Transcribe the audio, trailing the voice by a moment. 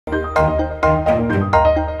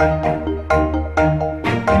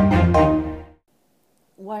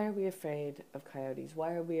Why are we afraid of coyotes?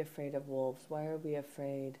 Why are we afraid of wolves? Why are we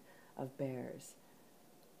afraid of bears?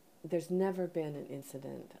 There's never been an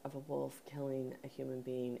incident of a wolf killing a human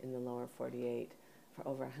being in the lower 48 for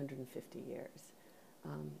over 150 years.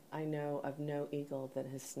 I know of no eagle that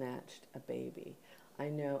has snatched a baby. I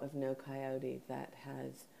know of no coyote that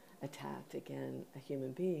has attacked, again, a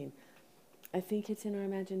human being. I think it's in our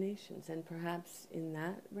imaginations, and perhaps in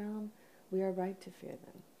that realm, we are right to fear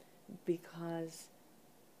them, because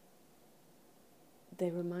they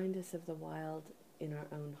remind us of the wild in our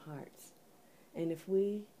own hearts. And if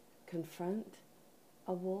we confront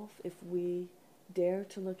a wolf, if we dare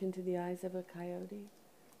to look into the eyes of a coyote,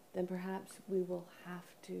 then perhaps we will have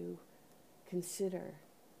to consider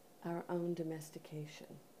our own domestication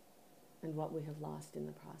and what we have lost in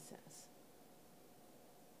the process.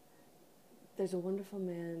 There's a wonderful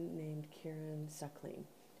man named Kieran Suckling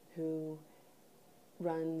who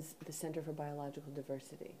runs the Center for Biological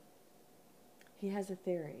Diversity. He has a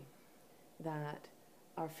theory that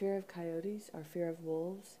our fear of coyotes, our fear of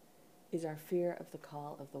wolves, is our fear of the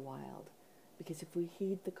call of the wild. Because if we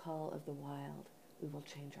heed the call of the wild, we will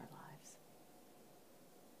change our lives.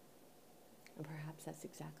 And perhaps that's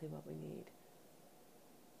exactly what we need.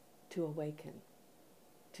 To awaken,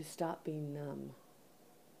 to stop being numb,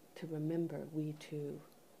 to remember we too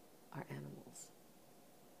are animals.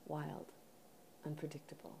 Wild,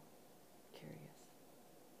 unpredictable,